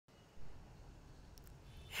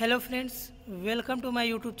Hello friends, welcome to my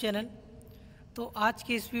YouTube channel. तो आज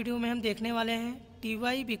के इस वीडियो में हम देखने वाले हैं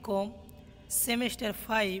Tybcom सेमेस्टर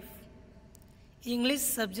 5 इंग्लिश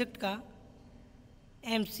सब्जेक्ट का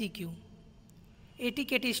MCQ।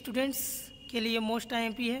 ATKT स्टूडेंट्स के लिए मोस्ट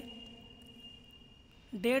IMP है।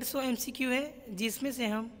 150 MCQ है, जिसमें से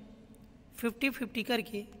हम 50-50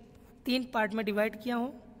 करके 3 पार्ट में डिवाइड किया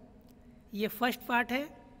हूँ। ये फर्स्ट पार्ट है।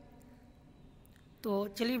 तो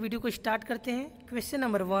चलिए वीडियो को स्टार्ट करते हैं। Question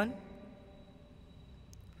number 1,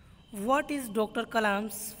 what is doctor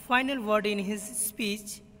Kalam's final word in his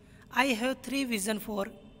speech I have 3 vision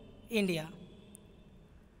for India?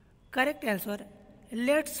 Correct answer,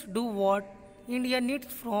 let's do what India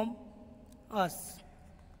needs from us.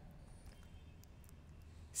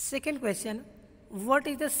 Second question, what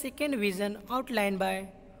is the second vision outline by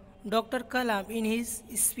doctor Kalam in his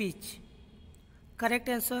speech? Correct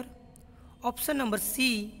answer, option number C,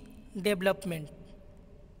 development.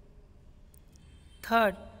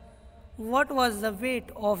 Third, what was the weight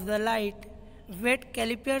of the light weight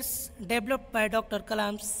calipers developed by Dr.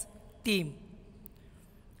 Kalam's team?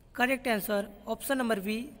 Correct answer, option number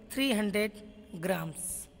B, 300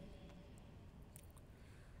 grams.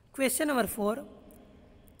 Question number 4,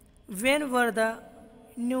 when were the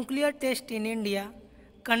nuclear tests in India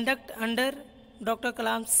conducted under Dr.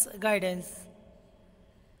 Kalam's guidance?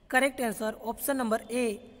 Correct answer, option number A,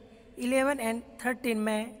 11 and 13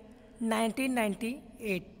 May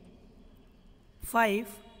 1998. 5.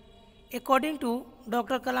 According to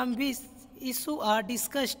Dr. Kalam, which issues are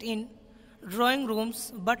discussed in drawing rooms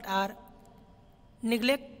but are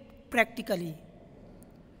neglected practically?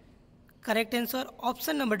 Correct answer,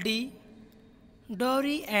 option number D,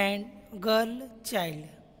 dowry and girl child.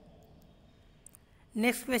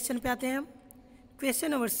 Next question पे आते हैं हम।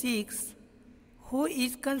 Question number 6, who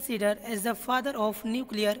is considered as the father of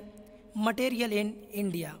nuclear material in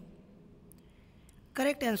India?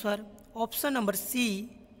 Correct answer, option number C,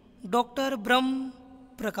 Dr. Brahm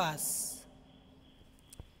Prakash.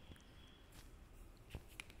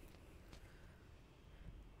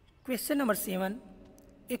 Question number 7,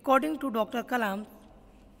 according to Dr. Kalam,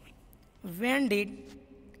 when did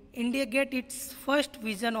India get its first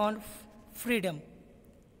vision on freedom?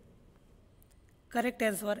 Correct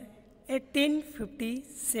answer,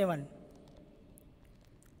 1857.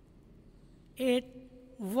 8.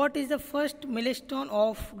 What is the first milestone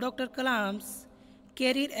of Dr. Kalam's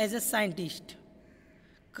career as a scientist?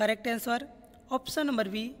 Correct answer, option number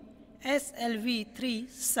B, SLV-3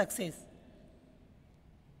 success.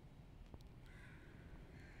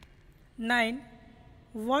 9.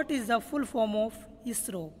 What is the full form of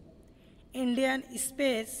ISRO? Indian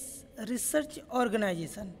Space Research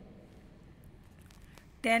Organization.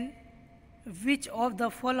 10. Which of the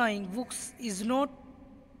following books is not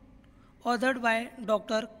authored by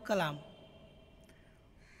Dr. Kalam?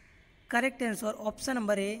 Correct answer, option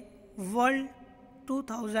number A, World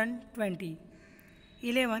 2020.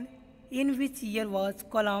 11. In which year was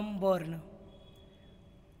Kalam born?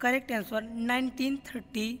 Correct answer,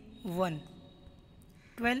 1931.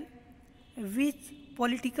 12. Which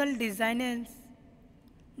political designs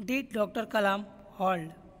did Dr. Kalam hold?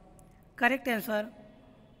 Correct answer,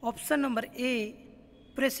 option number A,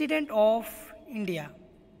 President of India.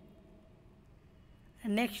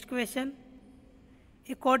 Next question,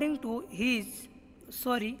 according to this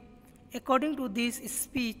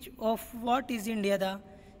speech of what is India the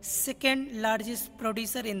second largest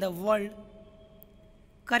producer in the world?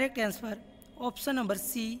 Correct answer, option number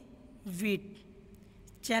C, wheat.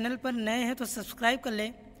 Channel पर नए हैं तो subscribe कर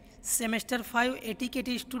लें। Semester 5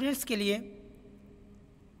 ATKT students के लिए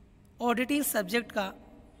auditing subject का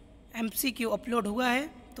MCQ upload हुआ है,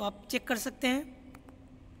 तो आप चेक कर सकते हैं।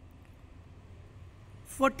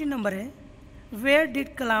 40 नंबर है, where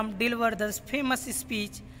did Kalam deliver the famous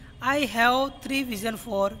speech I have 3 vision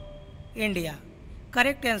for India?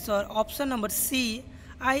 Correct answer, option number C,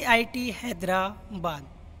 IIT Hyderabad.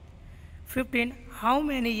 15. How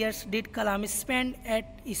many years did Kalam spend eight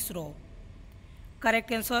ISRO?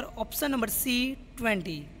 Correct answer, option number C,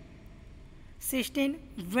 20. 16.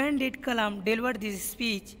 When did Kalam deliver this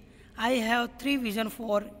speech I have 3 vision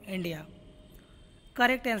for India?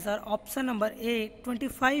 Correct answer, option number A,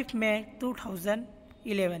 25 मई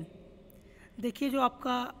 2011। देखिए, जो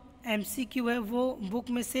आपका MCQ है वो book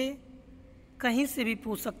में से कहीं से भी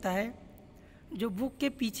पूछ सकता है। जो बुक के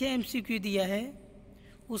पीछे MCQ दिया है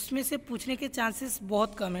उसमें से पूछने के चांसेस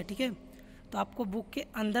बहुत कम है, ठीक है। तो आपको बुक के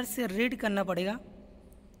अंदर से रीड करना पड़ेगा।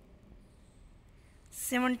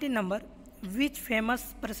 17 number, which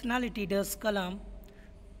famous personality does Kalam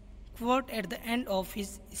quote at the end of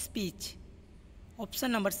his speech?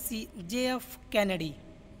 Option number C, JF Kennedy.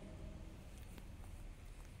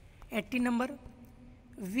 18 number,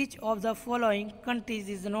 which of the following countries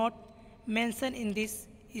is not mentioned in this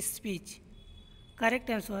speech? Correct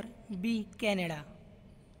answer B. Canada.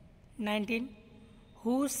 19.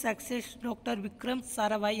 Who succeeds Dr. Vikram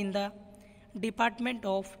Sarabhai in the Department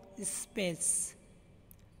of Space?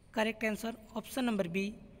 Correct answer option number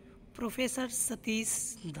B. Professor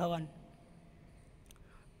Satish Dhawan.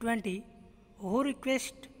 20. Who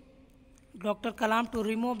requested Dr. Kalam to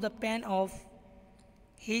remove the pen of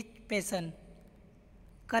his patient?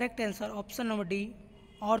 Correct answer option number D.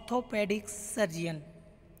 Orthopedic surgeon.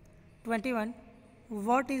 21.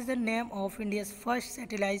 What is the name of India's first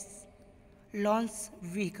satellite launch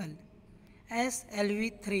vehicle?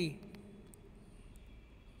 SLV-3.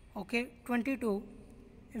 Okay. 22.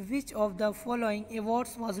 Which of the following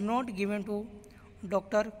awards was not given to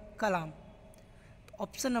Dr. Kalam?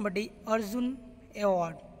 Option number D. Arjun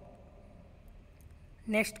Award.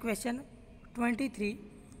 Next question. 23.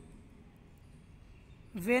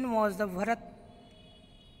 When was the Bharat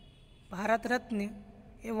Ratna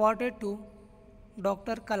awarded to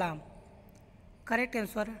Dr. Kalam? Correct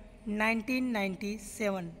answer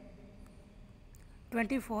 1997.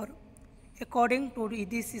 24. According to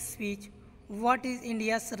this speech, what is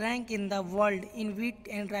India's rank in the world in wheat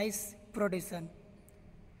and rice production?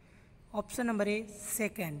 Option number A,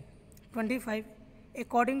 second. 25.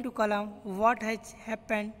 According to Kalam, what has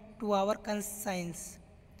happened to our conscience?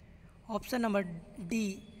 Option number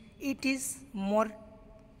D, it is more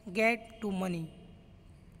get to money.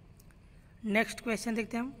 Next question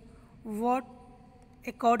देखते हैं हम. What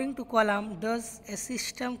according to Kalam does a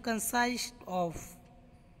system consist of?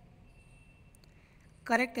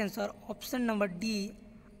 Correct answer option number D,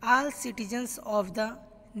 all citizens of the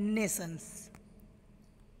nations.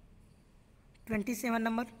 27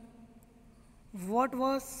 number. What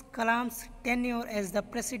was Kalam's tenure as the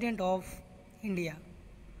President of India?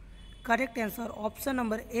 Correct answer option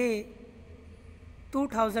number A,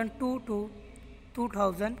 2002 to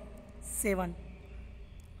 2007.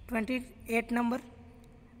 28 number.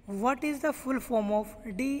 What is the full form of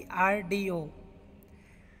DRDO?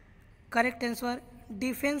 Correct answer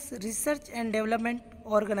Defense Research and Development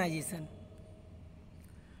Organization.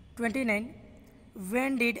 29.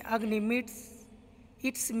 When did Agni meet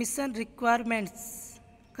its mission requirements?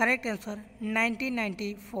 Correct answer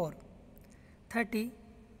 1994. 30.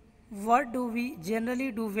 What do we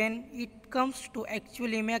generally do when it comes to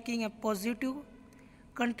actually making a positive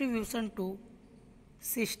contribution to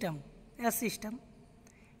a system?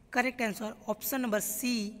 Correct answer option number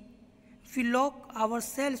C, we lock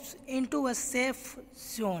ourselves into a safe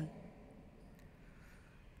zone.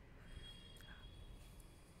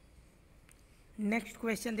 Next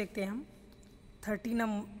question देखते हैं हम.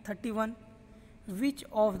 31. Which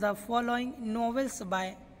of the following novels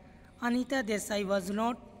by Anita Desai was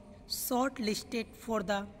not shortlisted for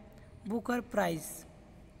the Booker Prize?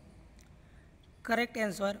 Correct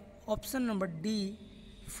answer option number D,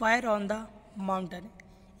 Fire on the Mountain.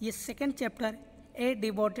 ये second chapter ए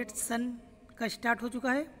devoted सन का start हो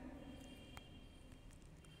चुका है.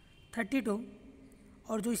 32.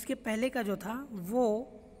 और जो इसके पहले का जो था वो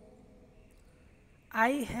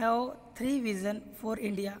I have 3 vision for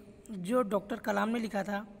India जो डॉक्टर कलाम ने लिखा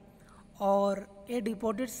था और ए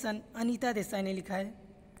डिपोटेड सन अनीता देसाई ने लिखा है.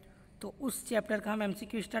 तो उस चैप्टर का हम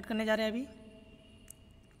एमसीक्यू स्टार्ट करने जा रहे हैं अभी.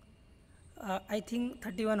 आई थिंक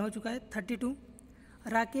 31 हो चुका है. 32.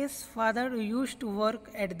 Rakesh father use to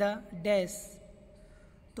work at the dash.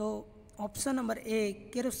 तो option number A,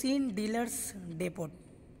 kerosene dealers deputy.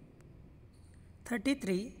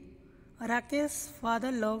 33. Rakesh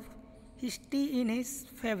father love history in his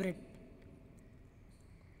favourite.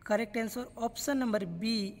 Correct answer option number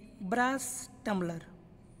B, brass tumbler.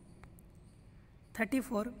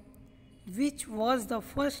 34. Which was the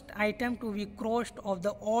first item to be crossed of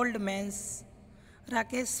the old man's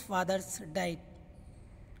Rakesh's father's diet?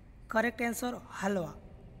 Correct answer halwa.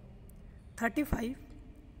 35.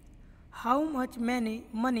 How much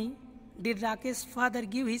money did Rakesh's father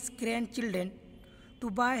give his grandchildren to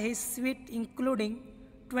buy his sweet, including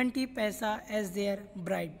 20 paisa as their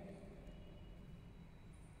bride?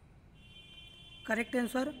 Correct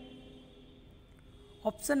answer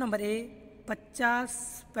option number A, 50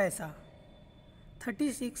 पैसा.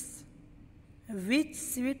 36. Which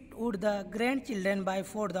sweet would the grandchildren buy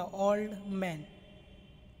for the old man?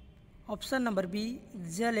 Option number B,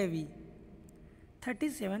 jalebi.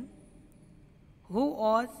 37. Who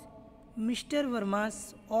was Mr.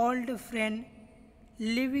 Verma's old friend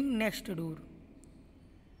living next door?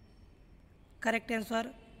 Correct answer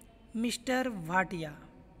Mr. Bhatia.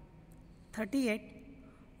 38.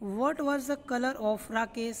 What was the color of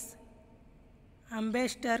Rakesh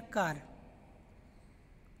ambassador car.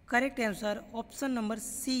 Correct answer option number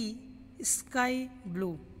C, sky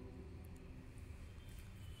blue.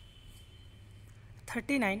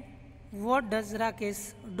 39. What does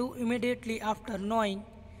Rakesh do immediately after knowing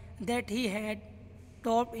that he had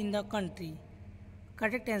topped in the country?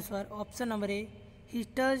 Correct answer option number A, he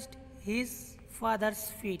touched his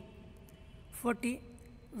father's feet. 40.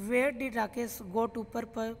 Where did Rakesh go to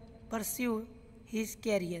pursue his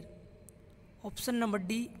career? Option number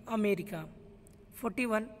D, America.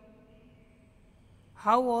 41.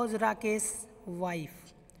 How was Rakesh's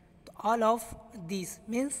wife? All of these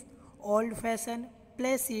means old-fashioned,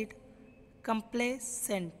 placid,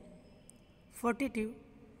 complacent. 42.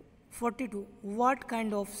 What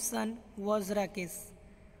kind of son was Rakesh?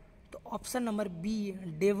 Option number B,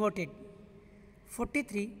 devoted.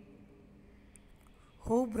 43.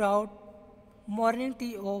 Who brought morning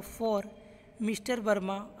tea for Mr.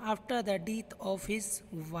 Verma after the death of his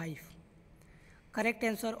wife? Correct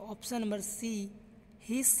answer option number C,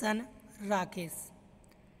 his son Rakesh.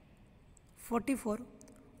 44.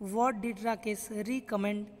 What did Rakesh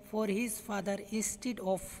recommend for his father instead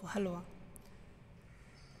of halwa?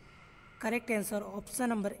 Correct answer option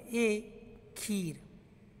number A, kheer.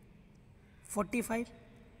 45.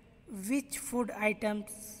 Which food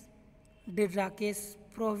items did Rakesh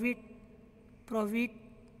prohibit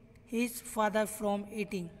his father from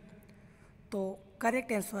eating? तो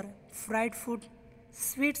correct answer fried food,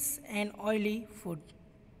 sweets and oily food.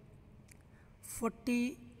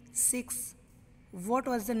 46. What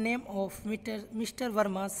was the name of Mr.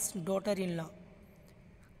 Verma's daughter-in-law?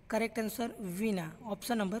 Correct answer Veena,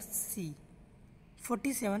 option number C.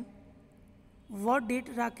 47. What did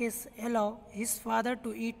Rakesh allow his father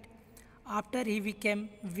to eat after he became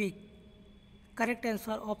weak? Correct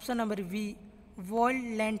answer option number B, boiled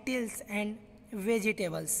lentils and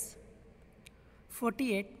vegetables.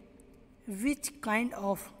 48. Which kind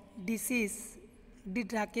of disease did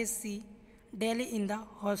Rakesh see daily in the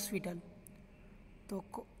hospital? तो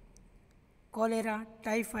cholera,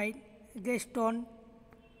 typhoid,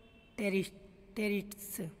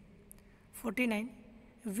 gastroenteritis. 49.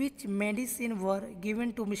 Which medicine were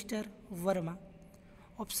given to Mr. Verma?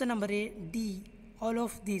 Option number A, D, all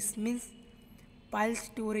of these means piles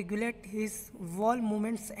to regulate his bowel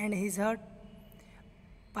movements and his heart,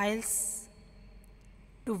 piles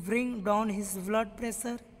to bring down his blood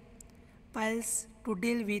pressure, piles to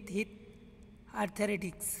deal with his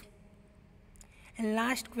arthritis. And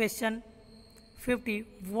last question 50.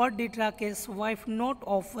 What did Rakesh's wife not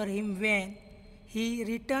offer him when he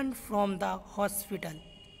returned from the hospital?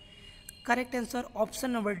 Correct answer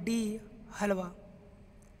option number D, halwa.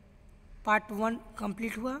 Part 1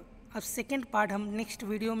 complete हुआ. अब second part हम next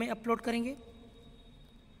video में upload करेंगे.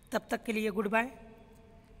 तब तक के लिए good bye.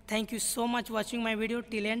 Thank you so much watching my video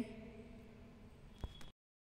till and.